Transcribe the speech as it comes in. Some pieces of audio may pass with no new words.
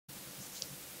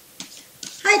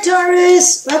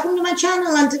Taurus, welcome to my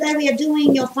channel, and today we are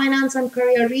doing your finance and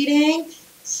career reading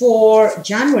for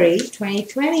January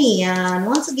 2020. And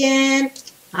once again,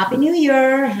 Happy New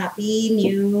Year, Happy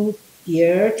New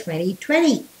Year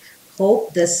 2020.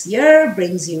 Hope this year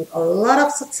brings you a lot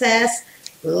of success,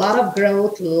 a lot of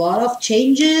growth, a lot of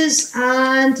changes,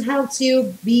 and helps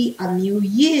you be a new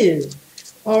you.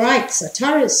 Alright, so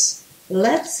Taurus,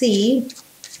 let's see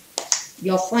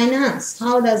your finance.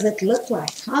 How does it look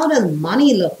like? How does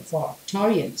money look for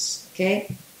Taurians?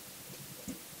 Okay.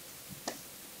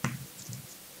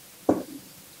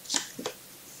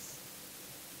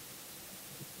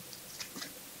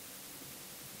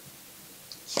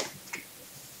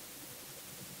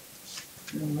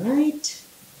 All right.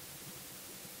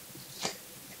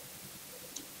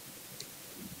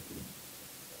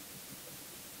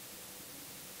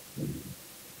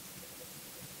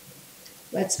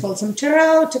 Let's pull some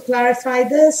tarot to clarify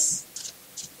this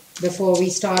before we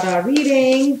start our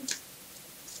reading.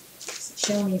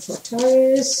 Show me for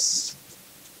Taurus.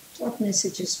 What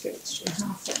messages spirits do you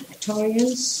have for my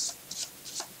Taurians?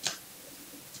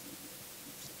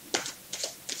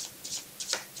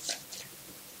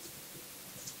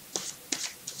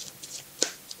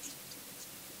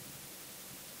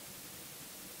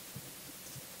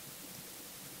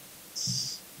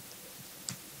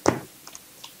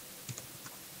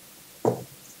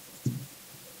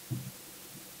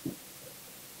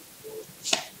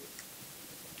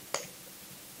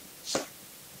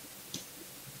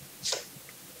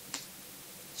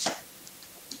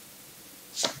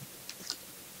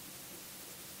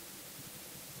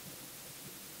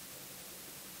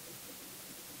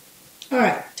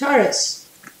 Alright, Taurus,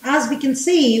 as we can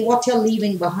see, what you're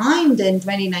leaving behind in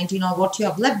 2019 or what you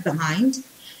have left behind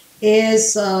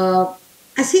is, I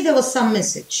see there was some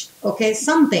message, okay,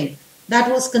 something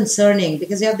that was concerning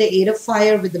because you have the Eight of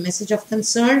Fire with the message of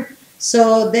concern.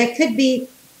 So there could be,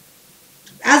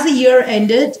 as the year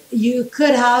ended, you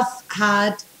could have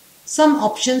had some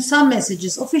options, some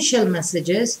messages, official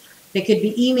messages. There could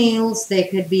be emails, there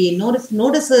could be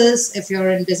notices if you're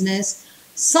in business.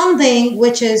 Something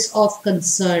which is of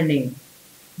concerning.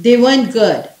 They weren't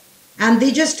good and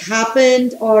they just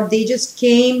happened or they just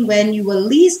came when you were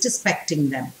least expecting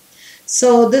them.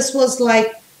 So this was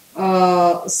like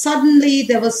suddenly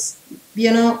there was,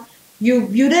 you were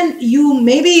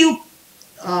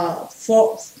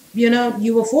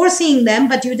foreseeing them,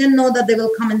 but you didn't know that they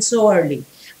will come in so early,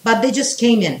 but they just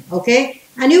came in, okay?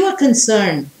 And you were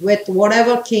concerned with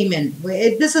whatever came in.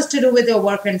 This is to do with your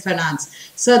work and finance.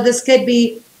 So this could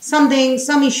be something,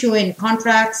 some issue in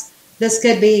contracts. This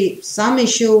could be some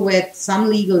issue with some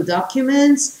legal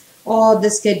documents. Or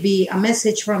this could be a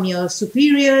message from your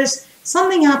superiors.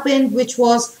 Something happened which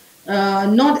was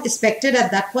not expected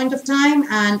at that point of time.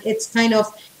 And it's kind of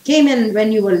came in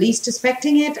when you were least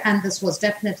expecting it. And this was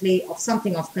definitely of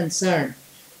something of concern.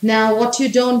 Now, what you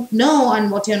don't know and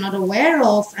what you're not aware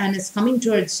of and is coming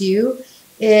towards you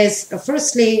is,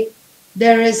 firstly,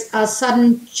 there is a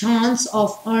sudden chance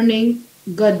of earning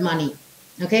good money,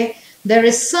 okay? There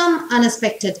is some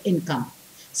unexpected income.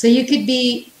 So you could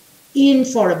be in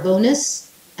for a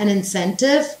bonus, an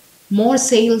incentive, more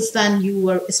sales than you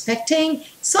were expecting.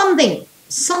 Something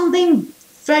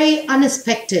very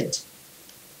unexpected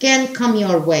can come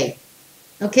your way.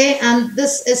 Okay, and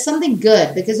this is something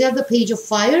good because you have the Page of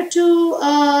Fire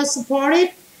to support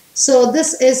it. So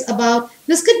this is about,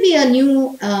 this could be a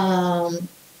new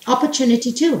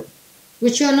opportunity too,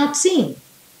 which you're not seeing.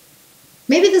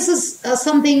 Maybe this is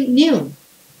something new.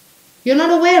 You're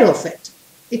not aware of it.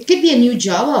 It could be a new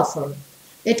job offer.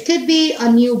 It could be a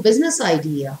new business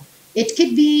idea. It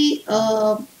could be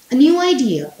a new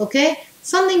idea, okay?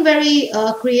 Something very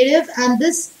creative, and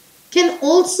this can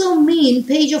also mean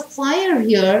Page of Fire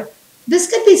here. This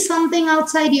could be something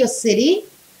outside your city.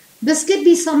 This could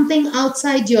be something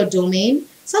outside your domain.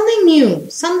 Something new.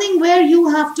 Something where you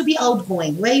have to be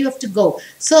outgoing, where you have to go.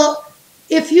 So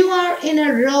if you are in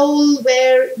a role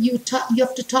where you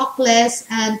have to talk less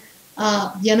and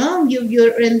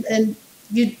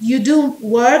you do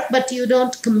work but you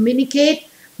don't communicate,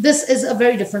 this is a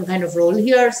very different kind of role.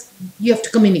 Here you have to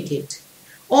communicate.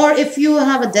 Or if you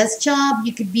have a desk job,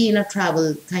 you could be in a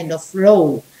travel kind of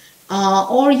role.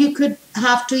 Or you could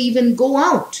have to even go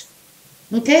out.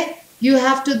 Okay? You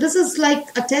have to, this is like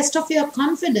a test of your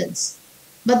confidence.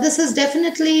 But this is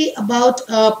definitely about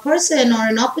a person or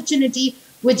an opportunity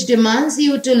which demands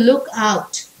you to look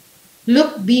out.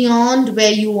 Look beyond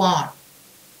where you are.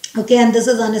 Okay? And this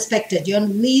is unexpected. You're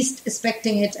least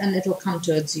expecting it and it will come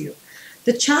towards you.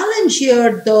 The challenge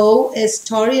here, though, is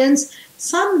Taurians,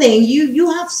 something,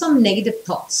 you have some negative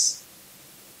thoughts.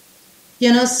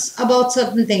 about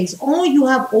certain things, or you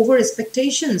have over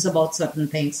expectations about certain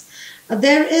things.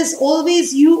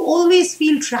 You always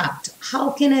feel trapped.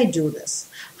 How can I do this?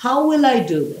 How will I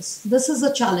do this? This is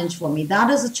a challenge for me. That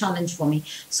is a challenge for me.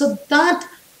 So that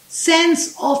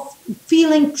sense of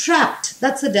feeling trapped,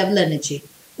 that's the devil energy.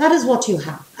 That is what you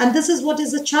have. And this is what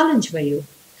is a challenge for you.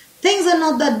 Things are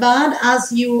not that bad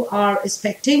as you are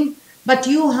expecting, but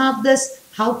you have this,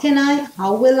 how can I,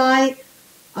 how will I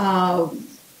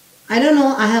don't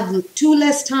know, I have too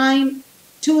less time,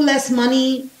 too less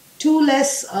money, too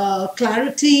less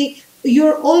clarity.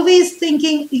 You're always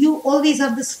thinking, you always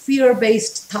have this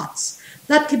fear-based thoughts.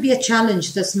 That could be a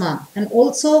challenge this month. And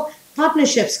also,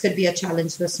 partnerships could be a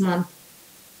challenge this month.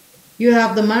 You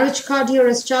have the marriage card here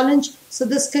as challenge, so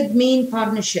this could mean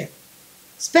partnership.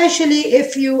 Especially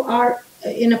if you are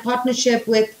in a partnership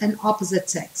with an opposite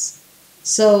sex.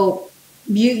 So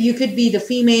you could be the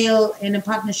female in a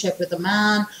partnership with a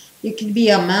man. You could be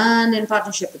a man in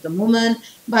partnership with a woman.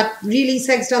 But really,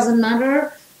 sex doesn't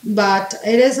matter. But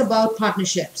it is about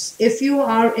partnerships. If you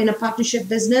are in a partnership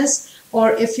business,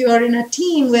 or if you are in a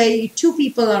team where two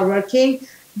people are working,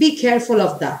 be careful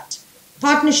of that.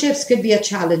 Partnerships could be a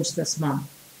challenge this month.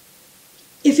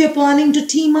 If you're planning to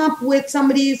team up with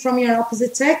somebody from your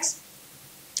opposite sex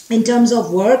in terms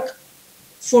of work,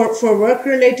 for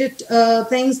work-related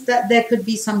things, that there could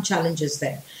be some challenges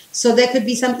there. So there could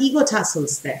be some ego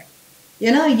tussles there.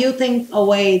 You think a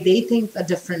way, they think a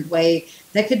different way.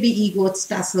 There could be ego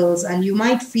tussles, and you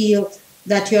might feel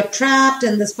that you're trapped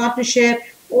in this partnership,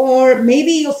 or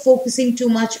maybe you're focusing too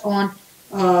much on,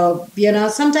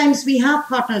 sometimes we have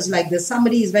partners like this.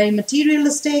 Somebody is very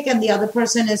materialistic and the other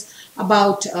person is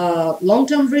about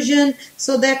long-term vision.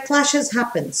 So their clashes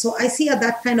happen. So I see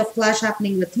that kind of clash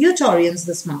happening with you, Taurians,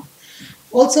 this month.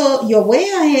 Also, your way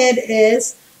ahead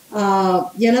is,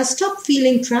 stop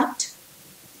feeling trapped.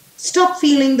 Stop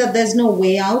feeling that there's no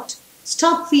way out.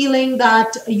 Stop feeling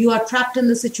that you are trapped in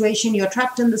the situation. You're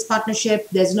trapped in this partnership.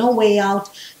 There's no way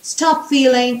out. Stop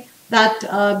feeling that,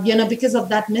 because of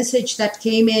that message that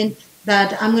came in,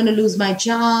 that I'm going to lose my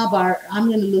job or I'm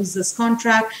going to lose this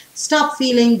contract. Stop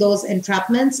feeling those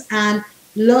entrapments and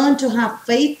learn to have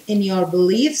faith in your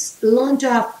beliefs. Learn to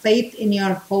have faith in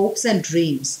your hopes and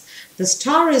dreams. The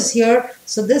star is here.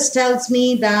 So this tells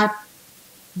me that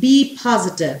be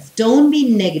positive. Don't be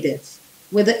negative.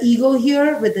 With the ego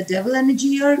here, with the devil energy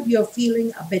here, you're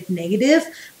feeling a bit negative.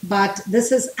 But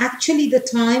this is actually the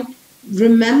time.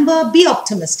 Remember, be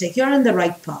optimistic. You're in the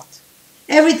right path.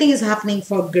 Everything is happening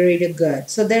for greater good.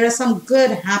 So there are some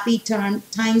good, happy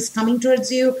times coming towards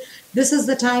you. This is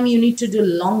the time you need to do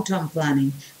long-term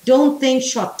planning. Don't think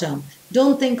short-term.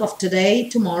 Don't think of today,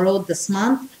 tomorrow, this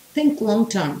month. Think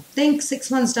long-term. Think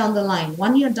 6 months down the line,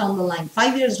 1 year down the line,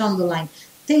 5 years down the line.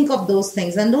 Think of those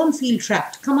things and don't feel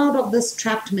trapped. Come out of this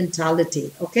trapped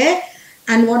mentality, okay?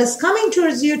 And what is coming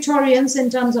towards you, Taurians, in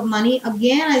terms of money,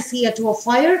 again, I see a two of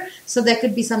fire. So there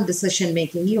could be some decision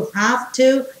making. You have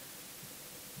to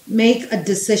make a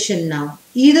decision now.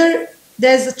 Either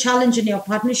there's a challenge in your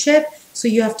partnership, so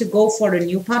you have to go for a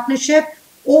new partnership.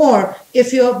 Or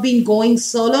if you have been going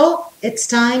solo, it's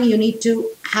time you need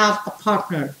to have a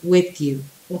partner with you,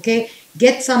 okay?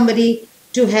 Get somebody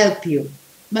to help you.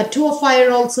 But two of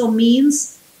fire also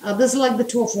means, this is like the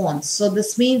two of wands. So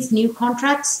this means new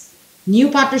contracts, new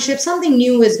partnerships, something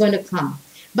new is going to come.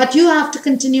 But you have to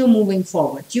continue moving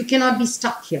forward. You cannot be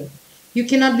stuck here. You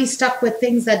cannot be stuck with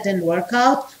things that didn't work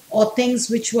out or things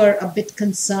which were a bit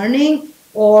concerning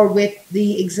or with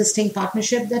the existing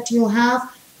partnership that you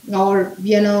have. Or,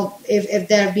 if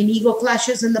there have been ego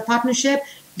clashes in the partnership,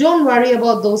 don't worry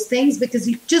about those things because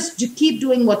you keep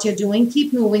doing what you're doing,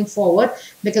 keep moving forward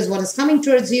because what is coming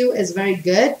towards you is very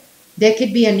good. There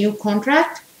could be a new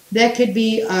contract. There could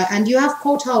be, and you have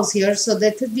courthouse here, so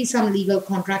there could be some legal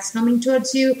contracts coming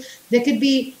towards you. There could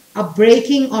be a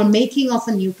breaking or making of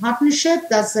a new partnership.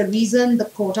 That's the reason the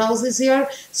courthouse is here.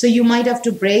 So you might have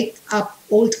to break up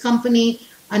old company,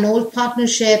 an old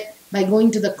partnership by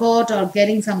going to the court or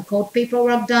getting some court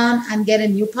paperwork done and get a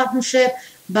new partnership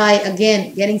by,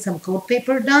 again, getting some court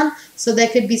paper done. So there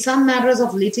could be some matters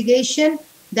of litigation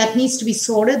that needs to be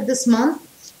sorted this month.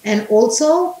 And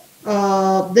also,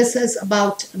 this is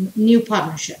about new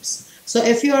partnerships. So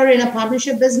if you are in a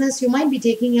partnership business, you might be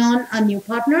taking on a new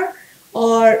partner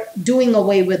or doing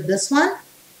away with this one.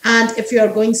 And if you are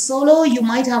going solo, you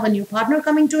might have a new partner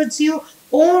coming towards you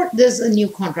or there's a new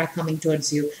contract coming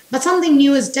towards you. But something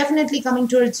new is definitely coming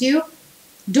towards you.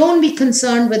 Don't be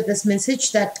concerned with this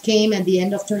message that came at the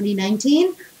end of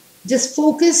 2019. Just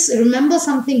focus, remember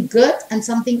something good and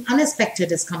something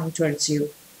unexpected is coming towards you.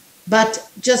 But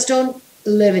just don't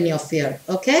live in your fear,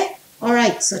 okay? All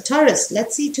right, so Taurus,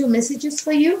 let's see 2 messages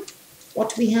for you.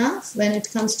 What we have when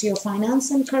it comes to your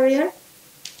finance and career.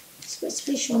 So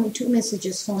please show me 2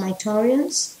 messages for my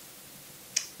Taurians.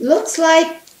 Looks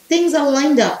like things are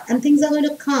lined up and things are going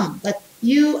to come, but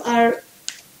you are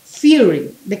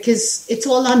fearing because it's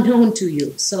all unknown to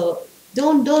you. So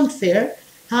don't fear.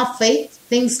 Have faith.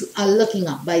 Things are looking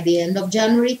up. By the end of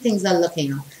January, things are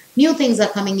looking up. New things are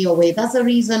coming your way. That's the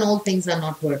reason all things are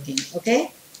not working.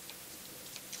 Okay?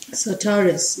 So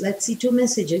Taurus, let's see 2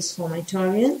 messages for my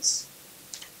Taurians.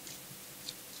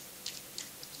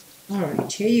 All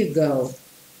right, here you go.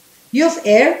 You have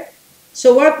air.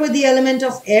 So work with the element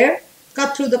of air.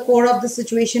 Cut through the core of the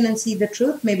situation and see the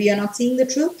truth. Maybe you're not seeing the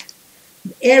truth.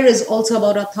 Air is also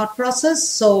about our thought process.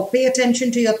 So pay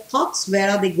attention to your thoughts. Where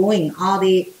are they going? Are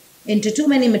they into too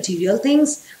many material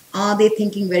things? Are they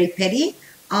thinking very petty?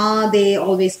 Are they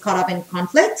always caught up in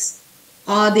conflicts?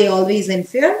 Are they always in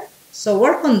fear? So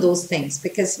work on those things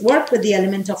because work with the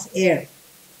element of air.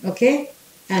 Okay?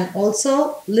 And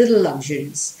also little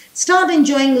luxuries. Start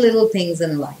enjoying little things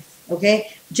in life.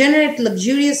 Okay, generate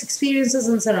luxurious experiences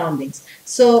and surroundings.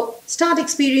 So start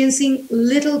experiencing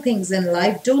little things in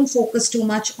life. Don't focus too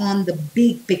much on the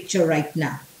big picture right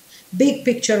now. Big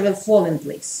picture will fall in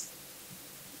place.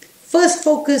 First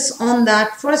focus on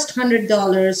that first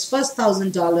 $100, first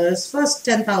 $1,000, first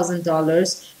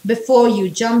 $10,000 before you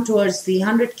jump towards the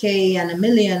 100K and a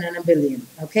million and a billion.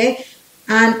 Okay,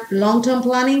 and long-term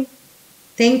planning.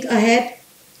 Think ahead.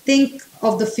 Think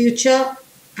of the future.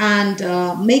 And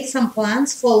make some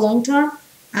plans for long term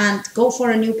and go for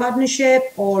a new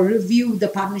partnership or review the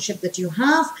partnership that you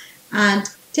have and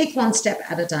take one step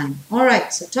at a time. All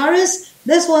right, so Taurus,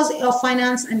 this was your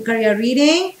finance and career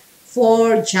reading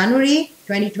for January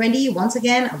 2020. Once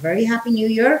again, a very happy new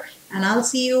year and I'll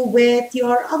see you with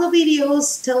your other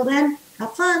videos. Till then,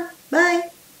 have fun. Bye.